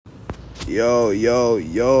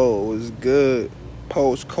Yo, what's good?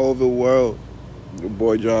 Post-COVID world. Your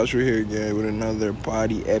boy Joshua here again with another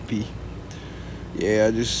potty epi. Yeah,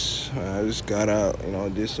 I just got out,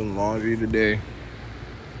 did some laundry today.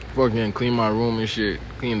 Fucking clean my room and shit.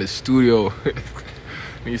 Clean the studio.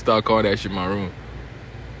 Need to start calling that shit my room.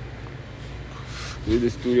 Did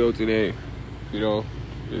the studio today.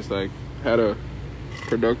 Just like had a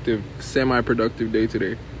semi-productive day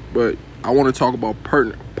today. But I want to talk about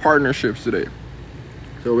partnerships today.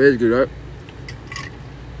 So basically, right?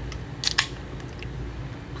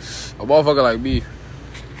 A motherfucker like me,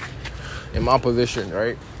 in my position,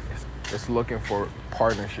 right, just looking for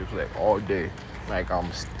partnerships like all day. Like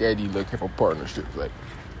I'm steady looking for partnerships. Like,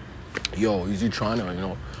 yo, is you trying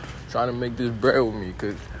to make this bread with me?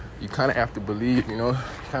 Cause you kind of have to believe, you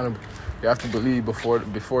have to believe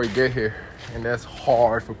before you get here, and that's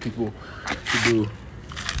hard for people to do.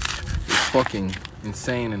 It's fucking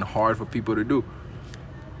insane and hard for people to do.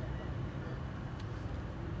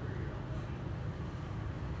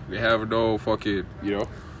 They have no fucking,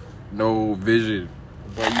 no vision.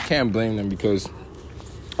 But you can't blame them because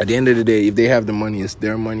at the end of the day, if they have the money, it's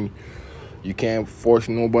their money. You can't force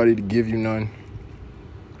nobody to give you none.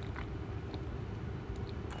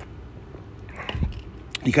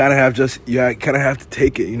 You kind of have to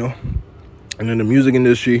take it, And in the music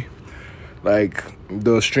industry, like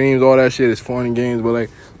the streams, all that shit is fun and games. But like,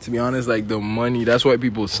 to be honest, like the money, that's why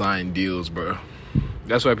people sign deals, bro.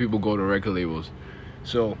 That's why people go to record labels.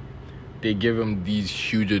 So they give them these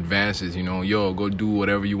huge advances, yo, go do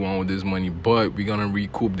whatever you want with this money, but we're gonna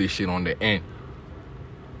recoup this shit on the end.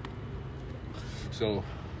 So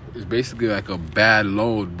it's basically like a bad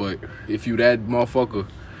load, but if you that motherfucker,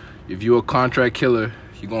 if you a contract killer,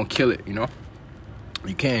 you gonna kill it,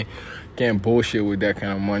 You can't bullshit with that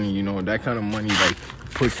kind of money, That kind of money like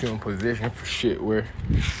puts you in position for shit where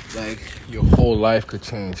like your whole life could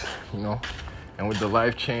change, And with the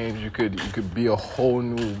life change, you could be a whole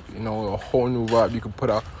new vibe. You could put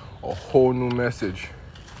out a whole new message.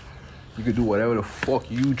 You could do whatever the fuck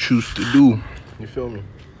you choose to do. You feel me?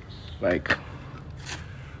 Like,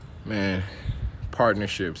 man,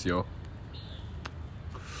 partnerships, yo.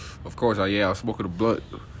 Of course, I smoke the blunt.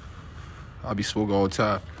 I'll be smoking all the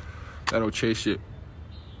time. That don't chase shit.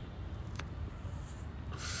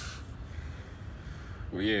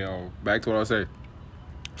 Well, back to what I was saying.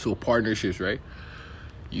 So partnerships, right?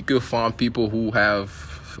 You could find people who have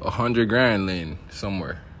 $100,000 laying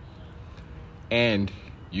somewhere, and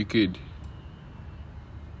you could,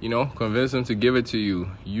 convince them to give it to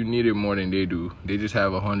you. You need it more than they do. They just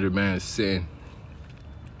have $100,000 sitting.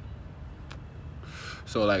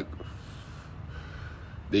 So like,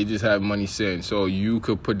 they just have money sitting. So you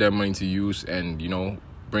could put that money to use and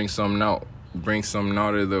bring something out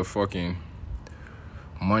of the fucking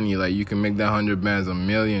money. Like you can make that $100,000 $1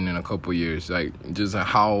 million in a couple years. Like just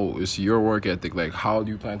how it's your work ethic. Like how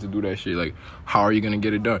do you plan to do that shit? Like how are you gonna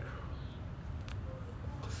get it done?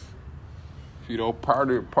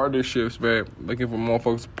 Partnerships, man. Looking for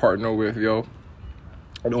motherfuckers to partner with, yo.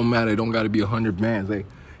 It don't matter. It don't gotta be $100,000. Like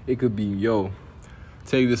it could be,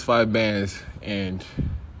 take this $5,000 and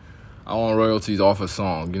I want royalties off a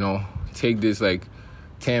song. Take this like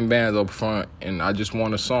 10 bands up front and I just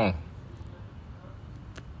want a song.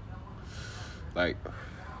 Like,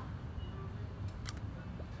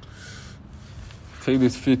 take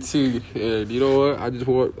this 15 and you know what? I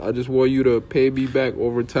just want you to pay me back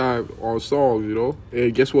over time on songs,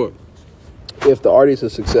 And guess what? If the artist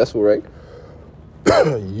is successful, right?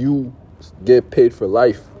 You get paid for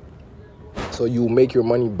life. So you make your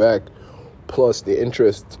money back plus the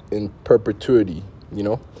interest in perpetuity,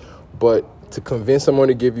 But to convince someone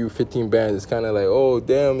to give you 15 bands, it's kind of like, oh,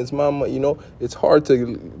 damn, it's my money, It's hard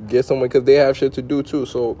to get someone because they have shit to do, too.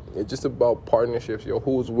 So it's just about partnerships,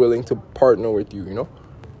 Who's willing to partner with you, You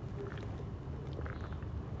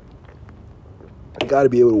got to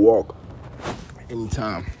be able to walk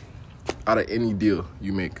anytime out of any deal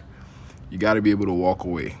you make. You got to be able to walk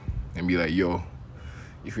away and be like, yo,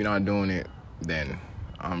 if you're not doing it, then,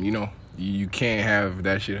 you can't have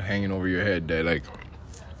that shit hanging over your head that, like,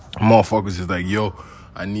 motherfuckers is like, yo,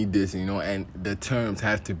 I need this, and the terms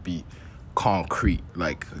have to be concrete.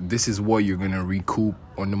 Like, this is what you're gonna recoup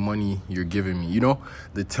on the money you're giving me,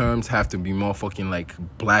 The terms have to be motherfucking, like,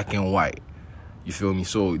 black and white. You feel me?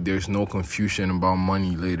 So there's no confusion about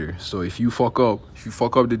money later. So if you fuck up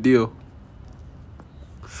the deal,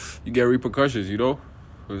 you get repercussions, It's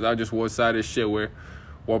not just one-sided shit where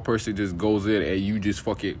one person just goes in and you just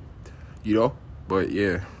fuck it, But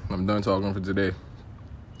yeah, I'm done talking for today.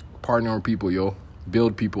 Partner with people,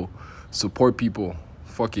 Build people. Support people.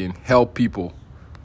 Fucking help people.